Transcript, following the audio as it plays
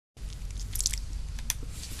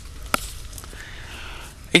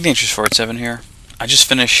Ignatius47 here. I just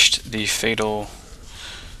finished the fatal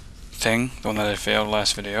thing, the one that I failed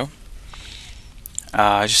last video.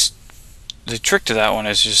 The trick to that one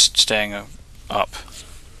is just staying up,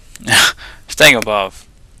 staying above,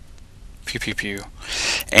 pew pew pew,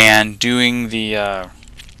 and doing the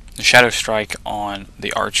shadow strike on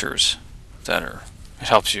the archers that are. It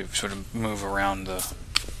helps you sort of move around the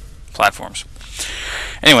platforms.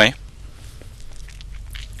 Anyway,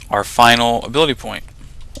 our final ability point.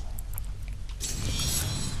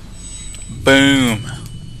 Boom.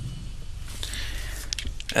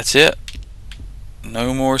 That's it.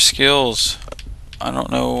 No more skills. I don't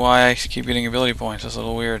know why I keep getting ability points. That's a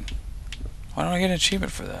little weird. Why don't I get an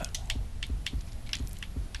achievement for that?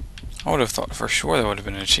 I would have thought for sure there would have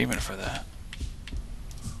been an achievement for that.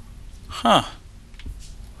 Huh.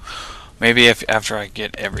 Maybe after I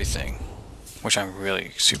get everything, which I'm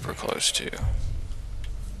really super close to.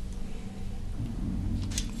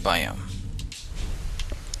 Bam.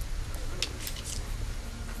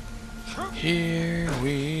 Here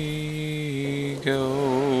we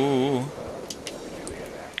go.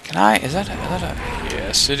 Can I? Is that a?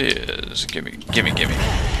 Yes, it is. Gimme.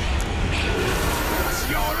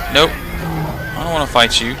 Nope. I don't want to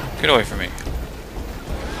fight you. Get away from me.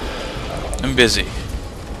 I'm busy.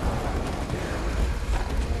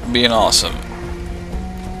 Being awesome.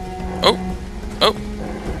 Oh.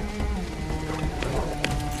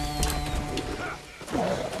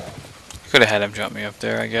 Could have had him jump me up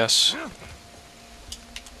there, I guess.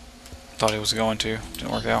 Thought he was going to. Didn't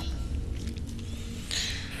work out.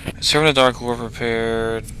 Servant of the Dark Lord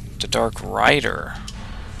prepared. The Dark Rider.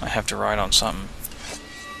 I have to ride on something.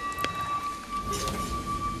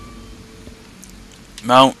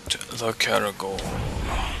 Mount the Caragol.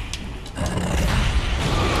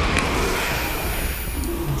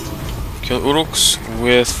 Kill Uruks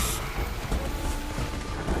with...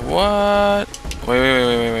 What?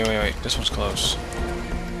 Wait. This one's close.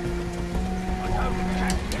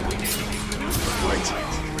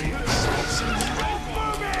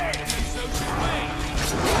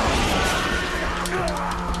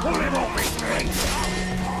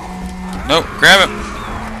 Nope, grab it.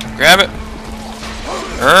 Grab it.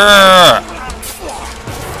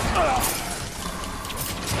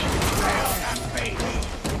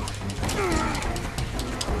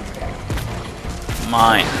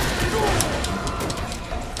 Mine.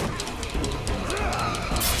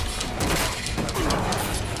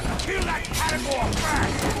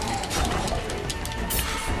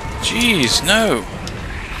 Jeez, no.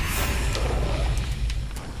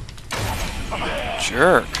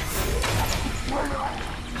 Jerk.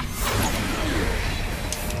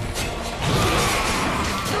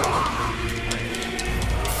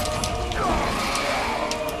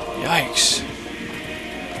 Yikes.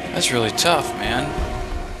 That's really tough, man.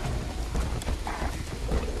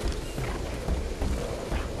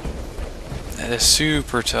 That is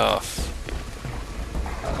super tough.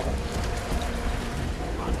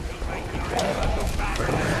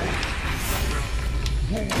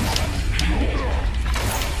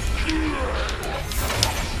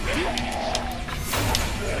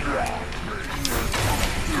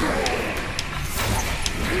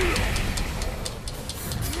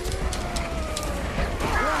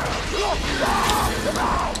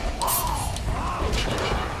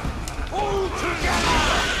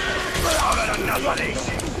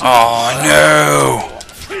 Oh no!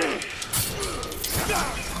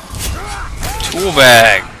 Tool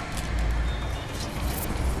bag.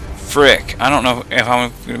 Frick. I don't know if I'm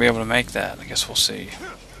going to be able to make that. I guess we'll see.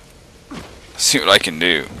 Let's see what I can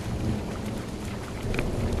do.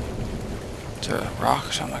 Is there a rock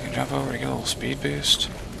or something I can jump over to get a little speed boost?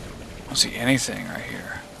 I don't see anything right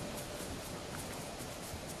here.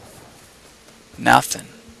 Nothing.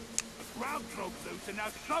 Now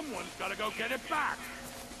someone's gotta go get it back.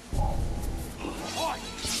 I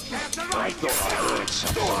thought I heard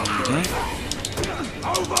something.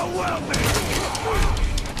 Overwhelming.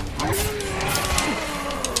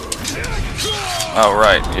 Oh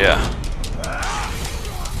right, yeah.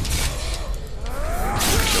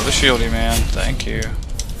 Kill the shieldy man, thank you.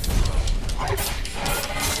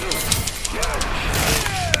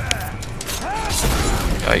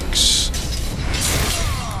 Yikes.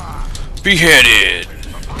 Beheaded!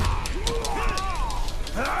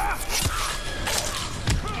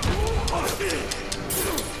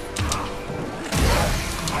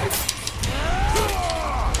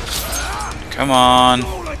 Come on.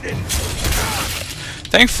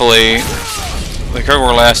 Thankfully, the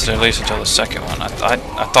Kogor lasted at least until the second one. I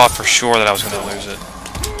thought for sure that I was going to lose it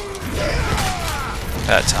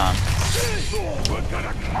that time.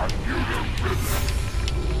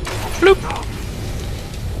 Bloop.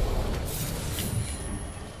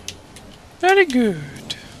 Very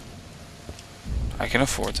good. I can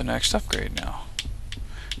afford the next upgrade now.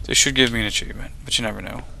 This should give me an achievement, but you never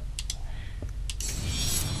know.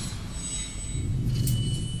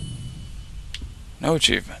 No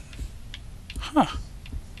achievement. Huh.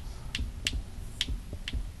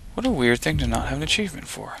 What a weird thing to not have an achievement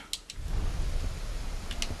for.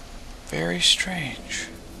 Very strange.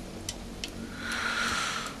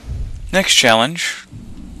 Next challenge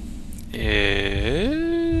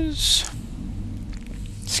is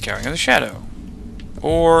Scouring of the Shadow.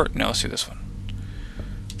 Or, no, let's do this one.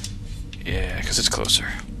 Yeah, because it's closer.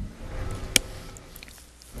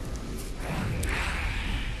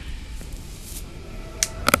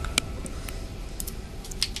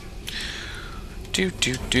 Do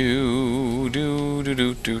do do do do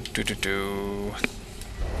do do do do do.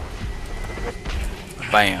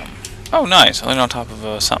 Bam. Oh, nice. I landed on top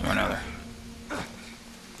of something or another.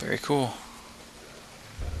 Very cool.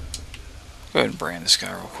 Go ahead and brand this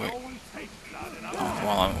guy real quick.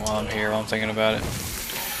 While I'm here, while I'm thinking about it.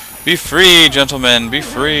 Be free, gentlemen. Be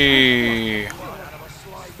free.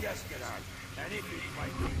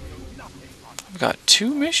 I've got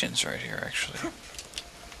 2 missions right here, actually.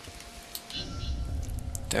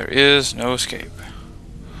 There is no escape.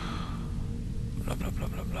 Blah blah blah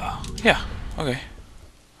blah blah. Yeah. Okay.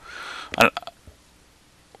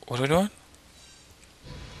 What are we doing?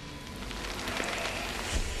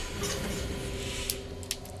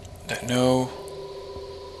 No.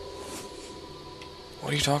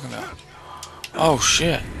 What are you talking about? Oh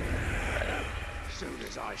shit. As soon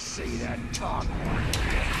as I see that tongue.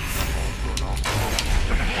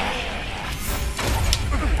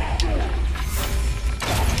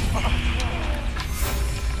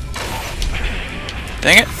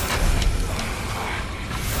 Dang it.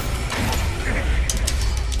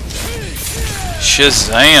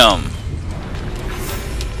 Shazam.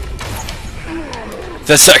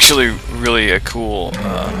 That's actually really a cool,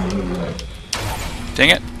 dang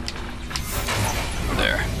it.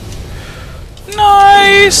 There.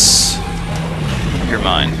 Nice! You're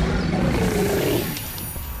mine.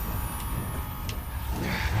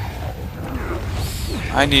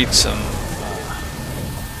 I need some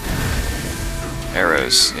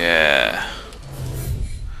arrows. Yeah.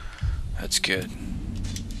 That's good.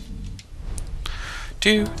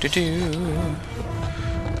 Do do do.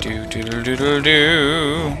 Do do do do do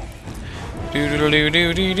do. Do do do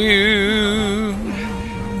do do do.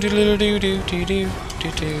 Do do do do do do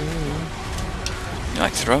do do. You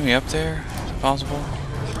like throw me up there? Is it possible?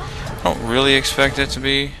 I don't really expect it to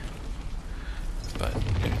be, but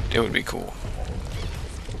it would be cool.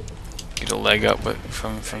 Get a leg up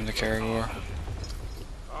from the carrier.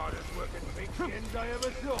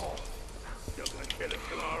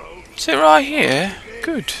 Sit right here.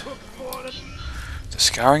 Good. The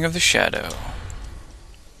Scouring of the Shadow.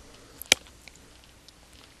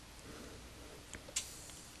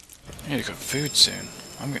 I need to cook food soon.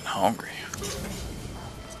 I'm getting hungry.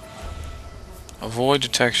 Avoid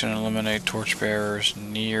detection and eliminate torchbearers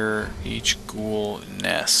near each ghoul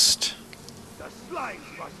nest.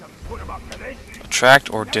 Attract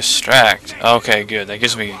or distract. Okay, good. That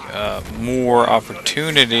gives me more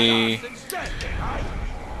opportunity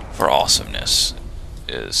for awesomeness.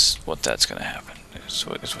 Is what that's going to happen. Is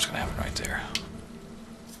what's going to happen right there.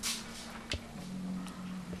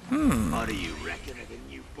 What do you reckon of the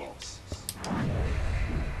new boss?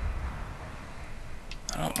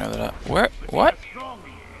 I don't know that I... Where? What?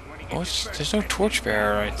 Oh, there's no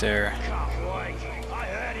torchbearer right there.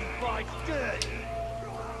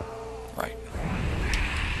 Right.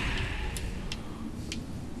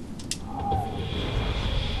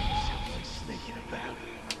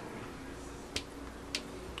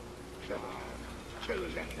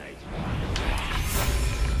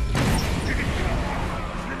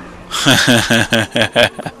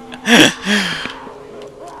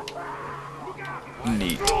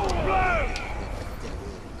 Neat.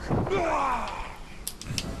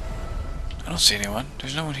 I don't see anyone.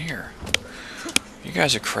 There's no one here. You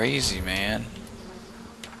guys are crazy, man.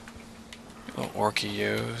 You little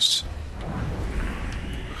orchios.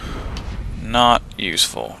 Not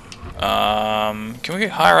useful. Can we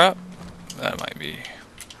get higher up? That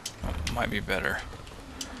might be better.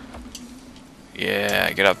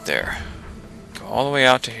 Yeah, get up there. Go all the way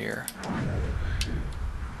out to here.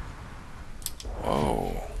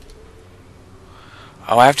 Whoa.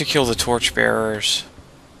 Oh, I have to kill the torchbearers.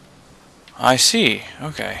 I see.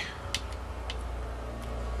 Okay.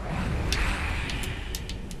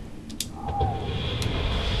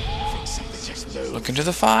 Look into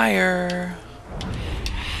the fire.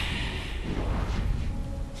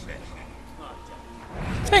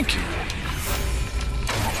 Thank you.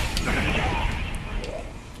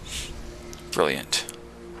 Brilliant.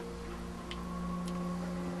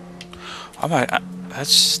 I might.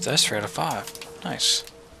 That's 3 out of 5. Nice.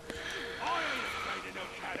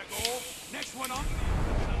 Next one up.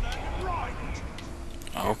 Right.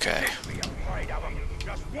 Okay. Be afraid of 'em.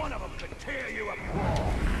 Just one of them could tear you apart.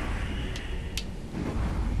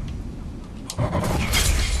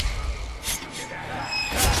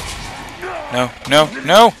 No, no,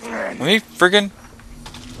 no! Let me friggin'.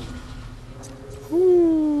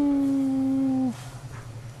 Ooh.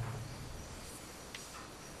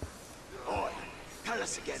 Tell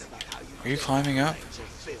us again about how you Are you climbing up?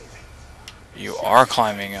 feel. You are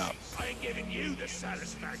climbing up. I ain't giving you the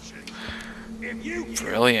satisfaction. If you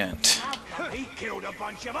Brilliant. he killed a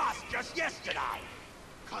bunch of us just yesterday.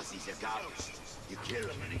 'Cause he's a ghost. You kill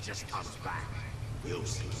him and he just comes back. We'll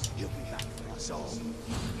see. He'll be back for us all.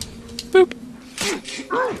 Boop.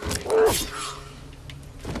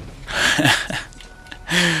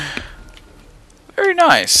 Very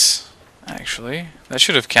nice, actually. That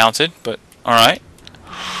should have counted, but alright.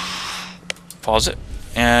 Pause it,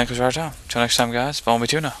 and because we're out of time. Till next time, guys, follow me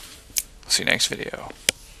tuna. See you next video.